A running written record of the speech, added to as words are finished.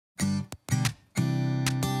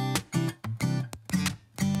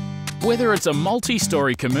Whether it's a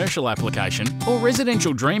multi-storey commercial application or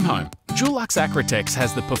residential dream home, Dulux Acrotex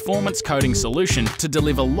has the performance coating solution to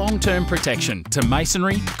deliver long-term protection to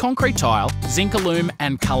masonry, concrete tile, zinc aluminum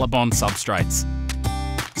and ColourBond substrates.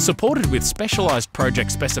 Supported with specialised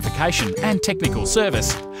project specification and technical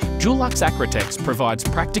service, Dulux Acrotex provides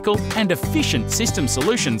practical and efficient system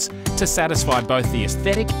solutions to satisfy both the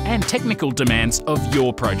aesthetic and technical demands of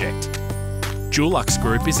your project. Dulux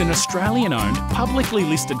Group is an Australian-owned, publicly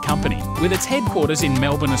listed company with its headquarters in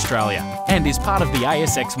Melbourne, Australia, and is part of the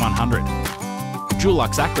ASX 100.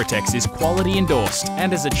 Dulux Acrotex is quality endorsed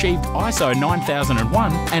and has achieved ISO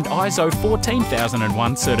 9001 and ISO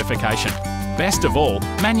 14001 certification. Best of all,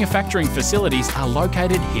 manufacturing facilities are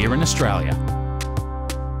located here in Australia.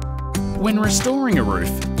 When restoring a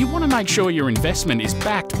roof, you want to make sure your investment is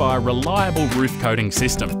backed by a reliable roof coating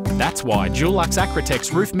system. That's why Dulux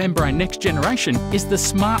Acrotex Roof Membrane Next Generation is the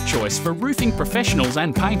smart choice for roofing professionals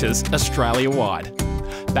and painters Australia-wide.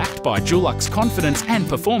 Backed by Dulux confidence and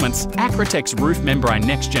performance, Acrotex Roof Membrane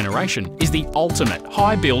Next Generation is the ultimate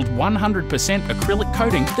high-build 100% acrylic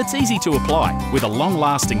coating that's easy to apply, with a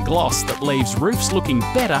long-lasting gloss that leaves roofs looking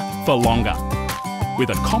better for longer. With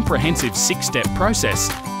a comprehensive 6-step process,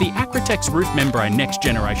 the Acrotex Roof Membrane Next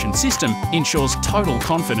Generation system ensures total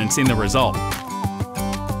confidence in the result.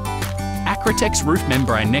 Acrotex Roof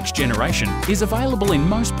Membrane Next Generation is available in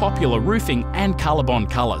most popular roofing and ColourBond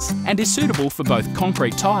colours and is suitable for both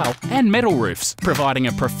concrete tile and metal roofs, providing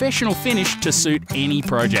a professional finish to suit any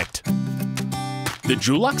project. The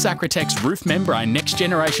Dulux Acrotex Roof Membrane Next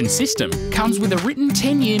Generation system comes with a written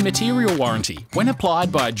 10-year material warranty when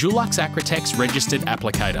applied by a Dulux Acrotex registered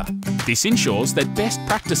applicator. This ensures that best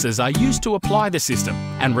practices are used to apply the system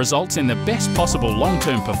and results in the best possible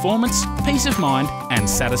long-term performance, peace of mind and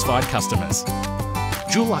satisfied customers.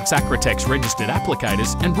 Dulux Acrotex registered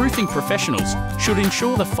applicators and roofing professionals should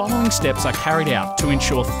ensure the following steps are carried out to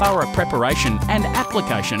ensure thorough preparation and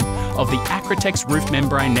application of the Acrotex Roof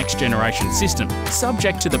Membrane Next Generation system,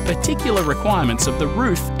 subject to the particular requirements of the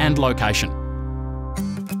roof and location.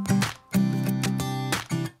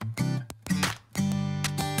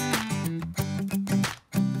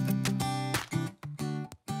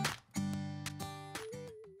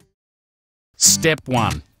 Step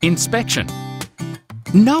 1. Inspection.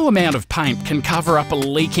 No amount of paint can cover up a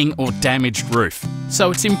leaking or damaged roof,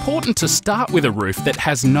 so it's important to start with a roof that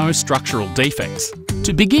has no structural defects.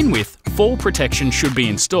 To begin with, fall protection should be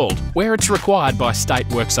installed where it's required by state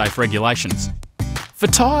WorkSafe regulations. For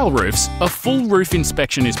tile roofs, a full roof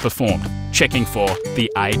inspection is performed, checking for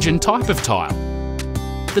the age and type of tile,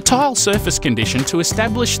 the tile surface condition to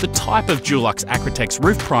establish the type of Dulux Acrotex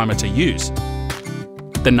roof primer to use,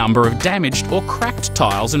 the number of damaged or cracked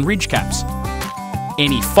tiles and ridge caps,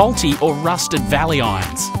 any faulty or rusted valley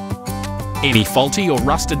irons, any faulty or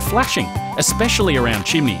rusted flashing, especially around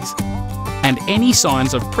chimneys, and any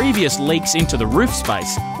signs of previous leaks into the roof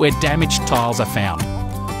space where damaged tiles are found.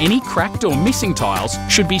 Any cracked or missing tiles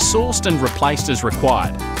should be sourced and replaced as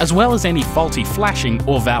required, as well as any faulty flashing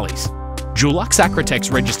or valleys. Dulux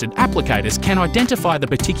Acrotex registered applicators can identify the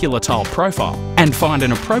particular tile profile and find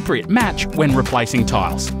an appropriate match when replacing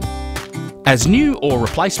tiles. As new or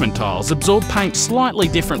replacement tiles absorb paint slightly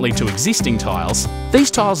differently to existing tiles, these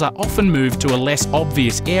tiles are often moved to a less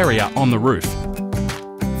obvious area on the roof.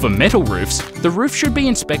 For metal roofs, the roof should be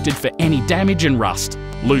inspected for any damage and rust.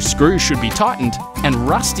 Loose screws should be tightened and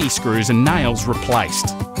rusty screws and nails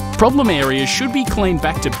replaced. Problem areas should be cleaned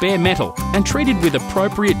back to bare metal and treated with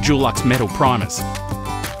appropriate Dulux metal primers.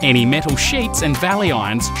 Any metal sheets and valley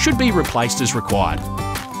irons should be replaced as required.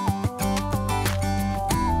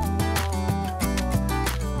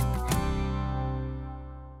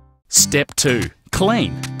 Step 2.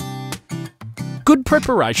 Clean. Good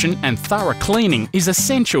preparation and thorough cleaning is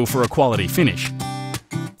essential for a quality finish.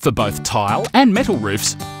 For both tile and metal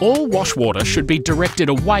roofs, all wash water should be directed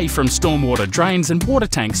away from stormwater drains and water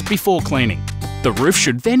tanks before cleaning. The roof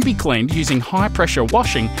should then be cleaned using high pressure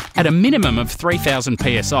washing at a minimum of 3000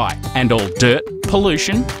 psi, and all dirt,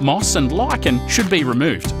 pollution, moss and lichen should be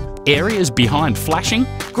removed. Areas behind flashing,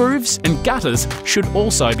 grooves and gutters should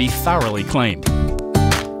also be thoroughly cleaned.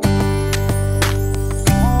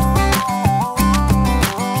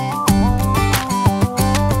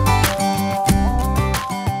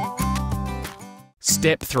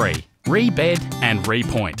 Step 3. Rebed and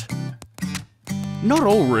repoint. Not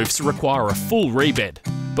all roofs require a full rebed,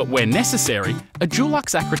 but where necessary, a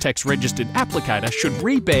Dulux Acrotex registered applicator should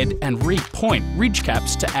rebed and repoint ridge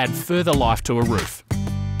caps to add further life to a roof.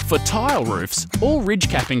 For tile roofs, all ridge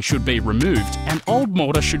capping should be removed and old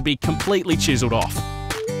mortar should be completely chiselled off.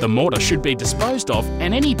 The mortar should be disposed of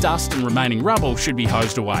and any dust and remaining rubble should be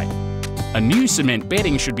hosed away. A new cement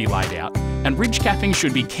bedding should be laid out and ridge capping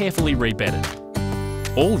should be carefully rebedded.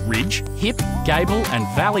 All ridge, hip, gable and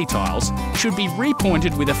valley tiles should be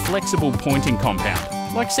repointed with a flexible pointing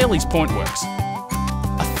compound, like Selleys Pointworks.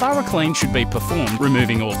 A thorough clean should be performed,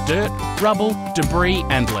 removing all dirt, rubble, debris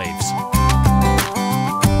and leaves.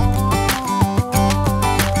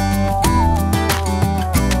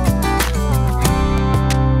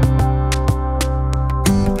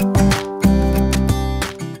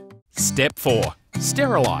 Step 4.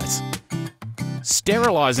 Sterilise.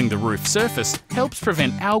 Sterilising the roof surface helps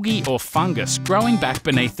prevent algae or fungus growing back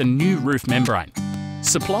beneath the new roof membrane.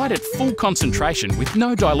 Supplied at full concentration with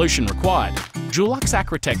no dilution required, Dulux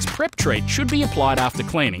Acrotex Prep Treat should be applied after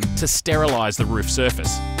cleaning to sterilise the roof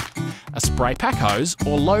surface. A spray pack hose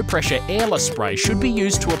or low pressure airless spray should be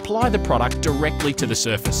used to apply the product directly to the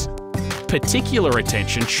surface. Particular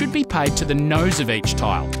attention should be paid to the nose of each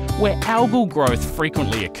tile, where algal growth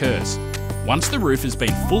frequently occurs. Once the roof has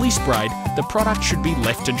been fully sprayed, the product should be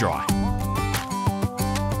left to dry.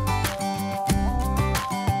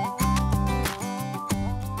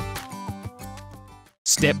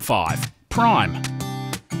 Step 5. Prime.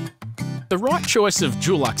 The right choice of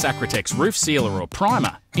Dulux Acrotex Roof Sealer or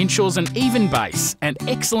Primer ensures an even base and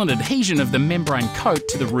excellent adhesion of the membrane coat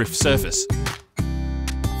to the roof surface.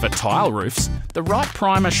 For tile roofs, the right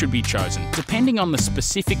primer should be chosen depending on the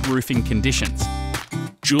specific roofing conditions.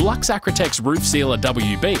 Dulux Acrotex Roof Sealer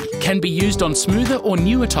WB can be used on smoother or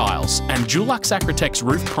newer tiles, and Dulux Acrotex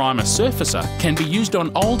Roof Primer Surfacer can be used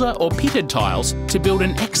on older or pitted tiles to build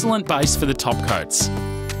an excellent base for the top coats.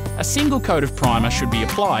 A single coat of primer should be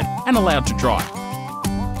applied and allowed to dry.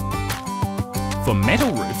 For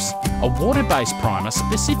metal roofs, a water-based primer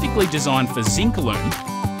specifically designed for Zincalume,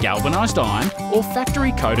 galvanised iron or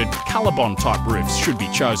factory-coated Colorbond type roofs should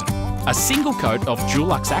be chosen. A single coat of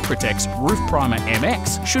Dulux Acrotex Roof Primer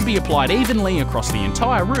MX should be applied evenly across the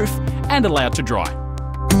entire roof and allowed to dry.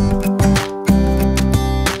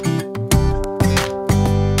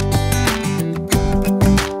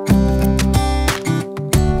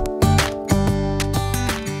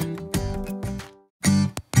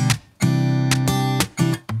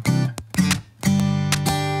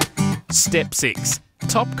 Step 6.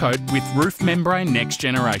 Top coat with Roof Membrane Next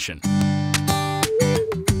Generation.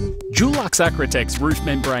 Dulux Acrotex Roof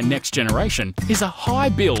Membrane Next Generation is a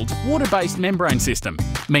high-build, water-based membrane system,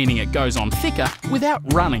 meaning it goes on thicker without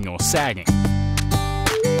running or sagging.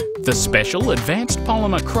 The special advanced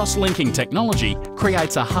polymer cross-linking technology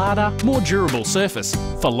creates a harder, more durable surface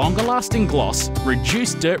for longer-lasting gloss,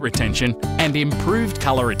 reduced dirt retention and improved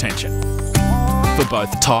colour retention. For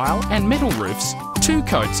both tile and metal roofs, 2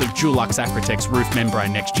 coats of Dulux Acrotex Roof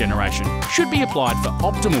Membrane Next Generation should be applied for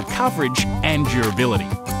optimal coverage and durability.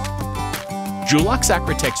 Dulux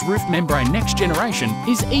Acrotex Roof Membrane Next Generation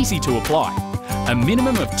is easy to apply. A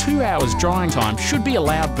minimum of 2 hours drying time should be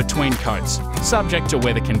allowed between coats, subject to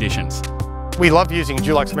weather conditions. We love using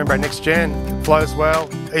Dulux Membrane Next Gen. It flows well,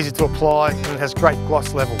 easy to apply and it has great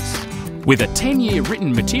gloss levels. With a 10-year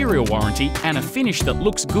written material warranty and a finish that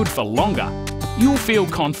looks good for longer, you'll feel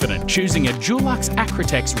confident choosing a Dulux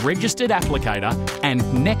Acrotex registered applicator and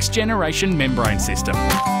next generation membrane system.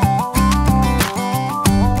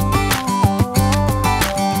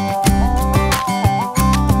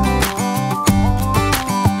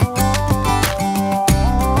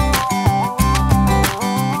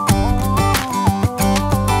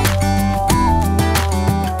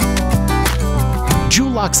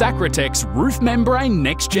 Dulux Acrotex Roof Membrane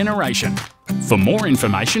Next Generation. For more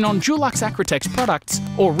information on Dulux Acrotex products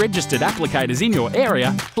or registered applicators in your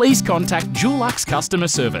area, please contact Dulux Customer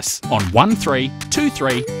Service on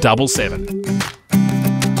 132377.